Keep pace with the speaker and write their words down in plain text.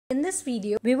In this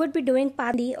video, we would be doing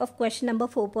part D of question number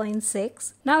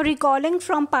 4.6. Now recalling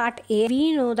from part A,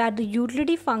 we know that the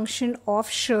utility function of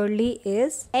Shirley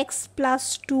is x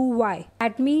plus 2y.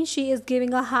 That means she is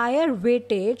giving a higher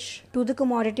weightage to the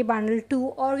commodity bundle 2,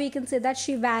 or we can say that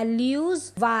she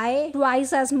values y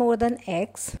twice as more than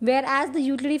x, whereas the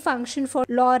utility function for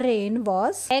Lorraine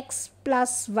was x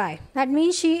plus y. That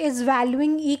means she is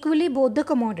valuing equally both the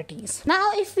commodities.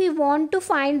 Now if we want to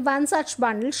find one such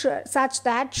bundle such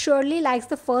that Shirley likes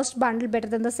the first bundle better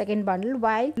than the second bundle,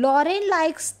 while Lorraine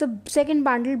likes the second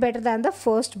bundle better than the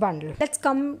first bundle. Let's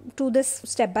come to this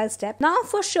step by step. Now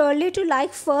for Shirley to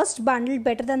like first bundle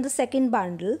better than the second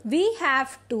bundle, we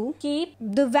have to keep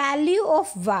the value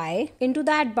of y into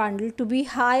that bundle to be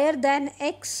higher than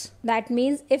x. That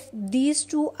means if these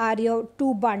two are your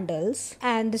two bundles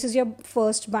and this is your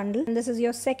first bundle and this is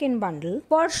your second bundle,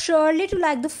 for Shirley to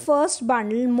like the first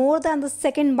bundle more than the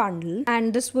second bundle,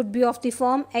 and this would be of the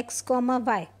form x comma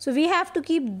y. So we have to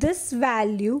keep this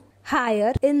value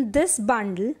higher in this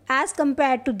bundle as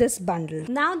compared to this bundle.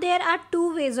 Now there are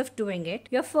two ways of doing it.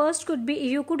 Your first could be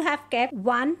you could have kept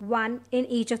 1 in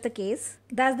each of the case.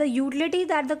 Thus the utility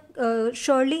that the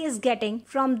Shirley is getting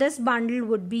from this bundle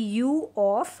would be u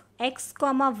of x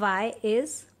comma y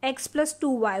is x plus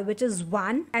 2y, which is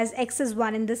 1, as x is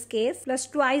 1 in this case, plus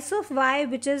twice of y,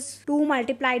 which is 2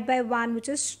 multiplied by 1, which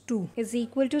is 2, is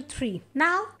equal to 3.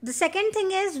 Now the second thing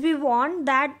is we want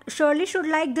that Shirley should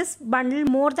like this bundle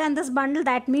more than this bundle.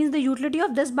 That means the utility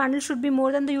of this bundle should be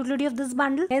more than the utility of this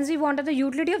bundle. Hence we want that the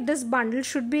utility of this bundle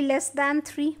should be less than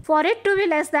 3. For it to be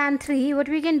less than 3, what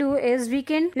we can do is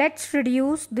let's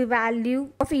reduce the value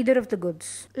of either of the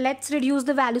goods. Let's reduce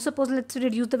the value. Suppose let's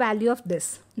reduce the value of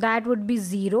this. That would be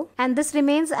 0 and this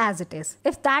remains as it is.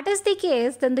 If that is the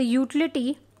case, then the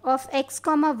utility of x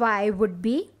comma y would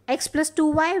be x plus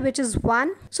 2y, which is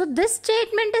 1. So this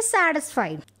statement is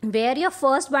satisfied where your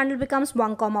first bundle becomes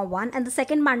 1 comma 1 and the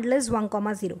second bundle is 1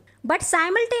 comma 0. But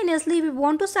simultaneously we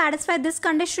want to satisfy this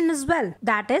condition as well.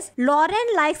 That is,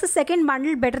 Lorraine likes the second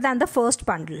bundle better than the first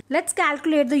bundle. Let's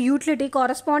calculate the utility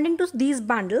corresponding to these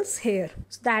bundles here.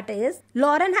 So that is,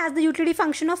 Lorraine has the utility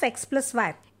function of x plus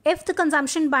y. If the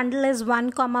consumption bundle is 1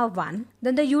 comma 1,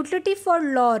 then the utility for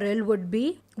Laurel would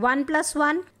be 1 plus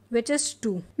 1, which is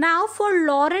 2. Now for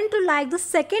Lorraine to like the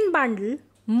second bundle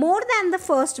more than the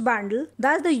first bundle,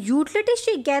 thus the utility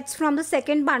she gets from the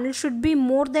second bundle should be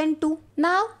more than 2.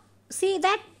 Now see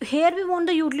that here we want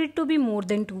the utility to be more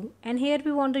than 2 and here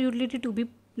we want the utility to be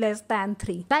less than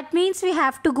 3. That means we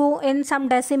have to go in some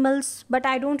decimals, but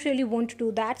I don't really want to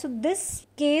do that. So this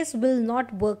case will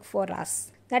not work for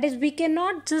us. That is, we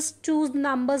cannot just choose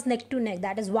numbers neck to neck,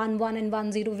 that is 1 1 and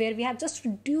 1 0, where we have just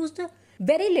reduced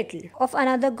very little of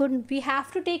another good. We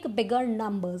have to take bigger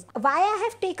numbers. Why I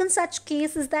have taken such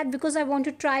case is that because I want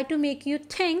to try to make you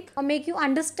think or make you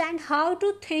understand how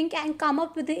to think and come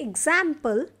up with the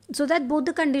example so that both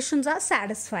the conditions are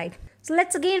satisfied. So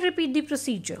let's again repeat the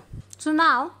procedure. So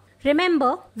now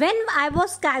remember, when I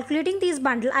was calculating these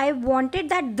bundles, I wanted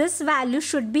that this value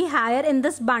should be higher in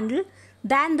this bundle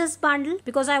than this bundle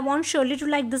because I want Shirley to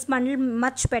like this bundle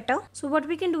much better. So what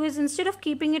we can do is, instead of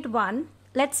keeping it 1,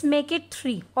 let's make it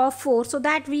 3 or 4 so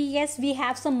that we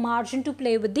have some margin to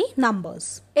play with the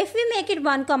numbers. If we make it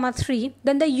 1 comma 3,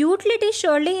 then the utility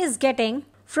Shirley is getting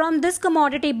from this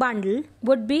commodity bundle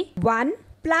would be 1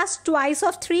 plus twice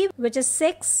of 3, which is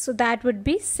 6, so that would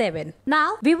be 7.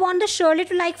 Now we want the Shirley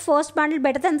to like first bundle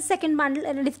better than the second bundle,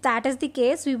 and if that is the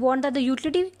case, we want that the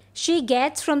utility she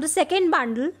gets from the second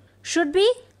bundle should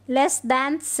be less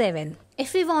than 7.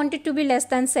 If we want it to be less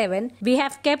than 7, we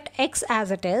have kept x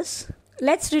as it is.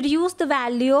 Let's reduce the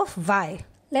value of y.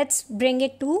 Let's bring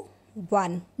it to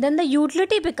 1. Then the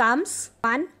utility becomes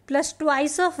 1 plus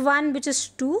twice of 1, which is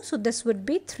 2. So this would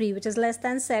be 3, which is less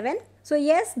than 7. So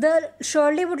yes, the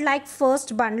Shirley would like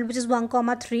first bundle, which is 1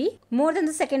 comma 3, more than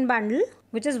the second bundle,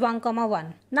 which is 1 comma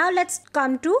 1. Now let's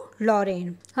come to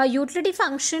Lorraine. Her utility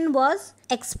function was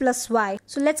x plus y.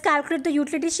 So let's calculate the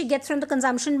utility she gets from the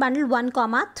consumption bundle 1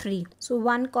 comma 3. So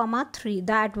 1 comma 3,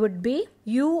 that would be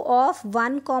u of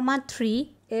 1 comma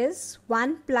 3 is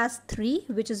 1 plus 3,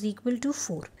 which is equal to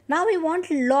 4. Now we want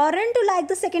Lorraine to like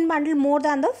the second bundle more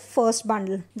than the first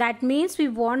bundle. That means we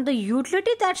want the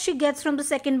utility that she gets from the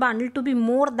second bundle to be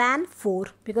more than 4,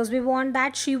 because we want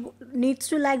that she needs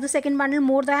to like the second bundle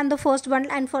more than the first bundle,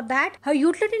 and for that her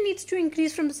utility needs to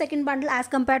increase from the second bundle as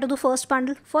compared to the first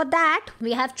bundle. For that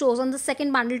we have chosen the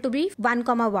second bundle to be 1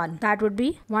 comma 1. That would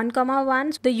be 1 comma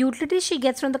 1. The utility she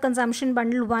gets from the consumption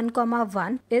bundle 1 comma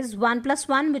 1 is 1 plus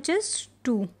 1, which is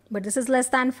 2, but this is less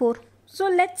than 4. So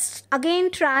let's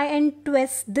again try and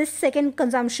twist this second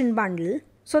consumption bundle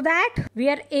so that we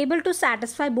are able to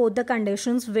satisfy both the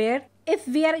conditions where if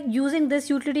we are using this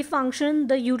utility function,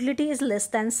 the utility is less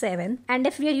than 7, and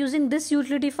if we are using this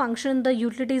utility function, the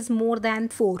utility is more than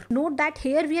 4. Note that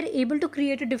here we are able to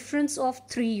create a difference of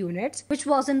 3 units, which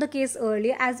wasn't the case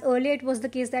earlier, as earlier it was the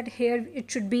case that here it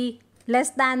should be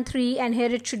less than 3 and here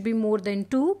it should be more than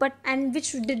 2, and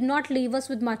which did not leave us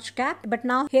with much gap. But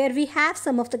now here we have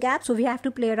some of the gaps, so we have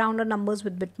to play around our numbers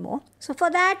with bit more. So for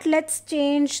that, let's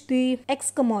change the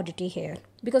X commodity here,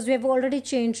 because we have already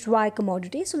changed Y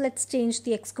commodity. So let's change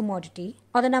the X commodity,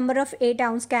 or the number of 8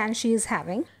 ounce can she is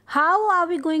having. How are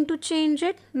we going to change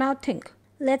it? Now think.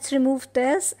 Let's remove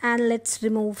this and let's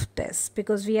remove this,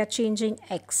 because we are changing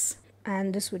X,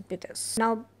 and this would be this.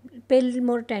 Now pay a little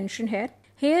more attention here.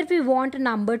 Here we want a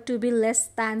number to be less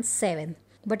than 7,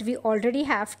 but we already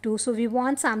have 2, so we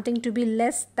want something to be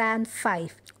less than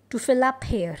 5 to fill up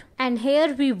here. And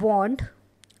here we want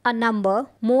a number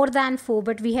more than 4,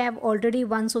 but we have already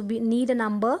 1, so we need a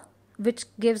number which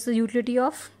gives the utility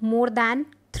of more than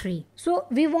 3. So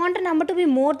we want a number to be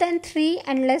more than 3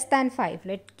 and less than 5.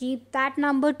 Let's keep that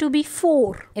number to be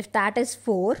 4. If that is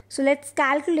 4, so let's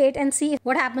calculate and see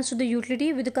what happens to the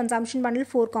utility with the consumption bundle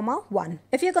 4,1.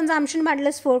 If your consumption bundle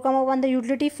is 4,1, the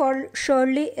utility for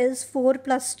Shirley is 4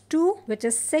 plus 2, which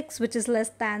is 6, which is less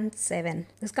than 7.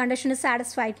 This condition is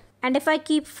satisfied. And if I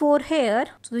keep 4 here,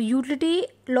 so the utility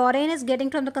Lorraine is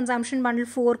getting from the consumption bundle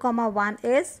 4,1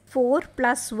 is 4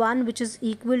 plus 1, which is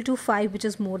equal to 5, which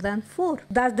is more than 4.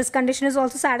 Thus, this condition is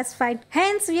also satisfied.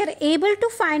 Hence, we are able to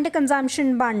find a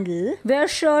consumption bundle where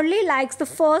Shirley likes the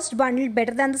first bundle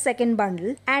better than the second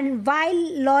bundle, and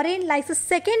while Lorraine likes the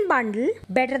second bundle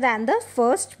better than the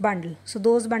first bundle. So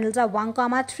those bundles are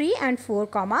 1,3 and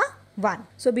 4,1.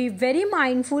 So be very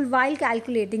mindful while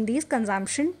calculating these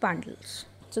consumption bundles.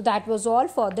 So that was all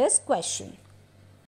for this question.